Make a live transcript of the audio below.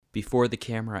Before the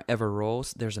camera ever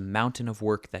rolls, there's a mountain of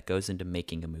work that goes into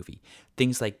making a movie.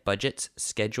 Things like budgets,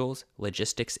 schedules,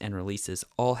 logistics, and releases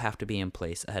all have to be in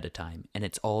place ahead of time, and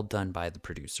it's all done by the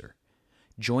producer.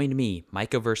 Join me,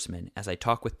 Micah Versemann, as I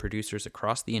talk with producers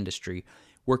across the industry,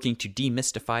 working to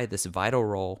demystify this vital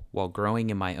role while growing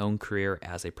in my own career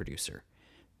as a producer.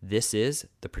 This is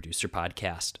the Producer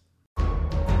Podcast.